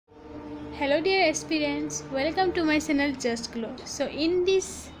Hello dear aspirants, welcome to my channel Just Glow. So in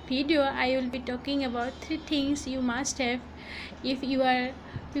this video I will be talking about 3 things you must have if you are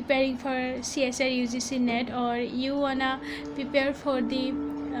preparing for CSR UGC NET or you wanna prepare for the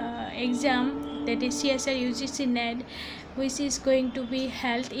exam, that is CSR UGC NET, which is going to be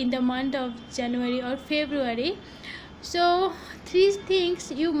held in the month of January or February. So 3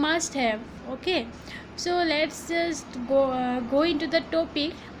 things you must have. Okay, so let's just go into the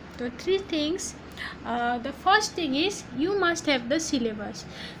topic. So 3 things. The first thing is you must have the syllabus.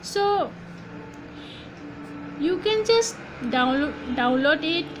 So you can just download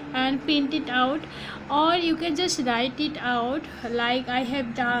it and print it out, or you can just write it out like I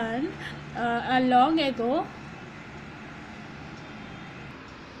have done a long ago.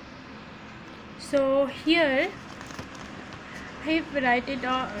 So here I have write it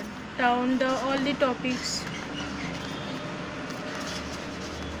down all the topics.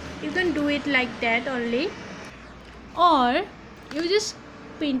 You can do it like that only, or you just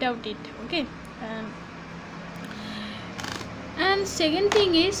print out it. Okay, and second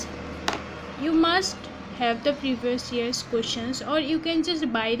thing is you must have the previous year's questions, or you can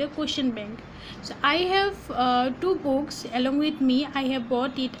just buy the question bank. So I have 2 books along with me. I have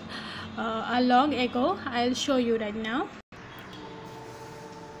bought it a long ago. I'll show you right now.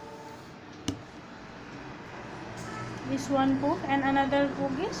 This one book, and another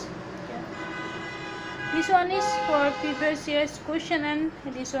book is this one is for previous year's question, and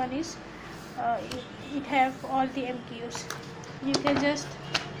this one is it have all the MQs. You can just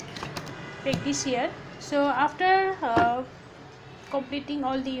practice here. So after completing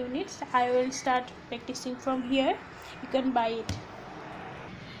all the units, I will start practicing from here. You can buy it.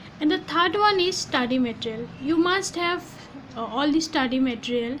 And the third one is study material. You must have all the study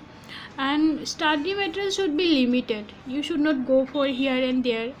material, and study material should be limited. You should not go for here and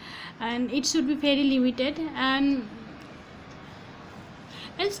there, and it should be very limited, and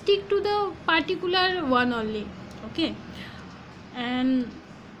stick to the particular one only. Okay, and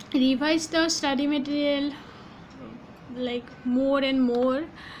revise the study material like more and more.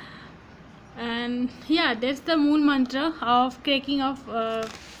 And yeah, that's the moon mantra of cracking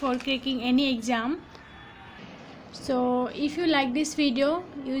for cracking any exam. So if you like this video,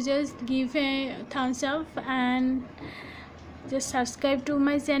 you just give a thumbs up and just subscribe to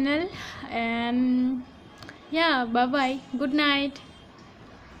my channel. And yeah, bye bye, good night.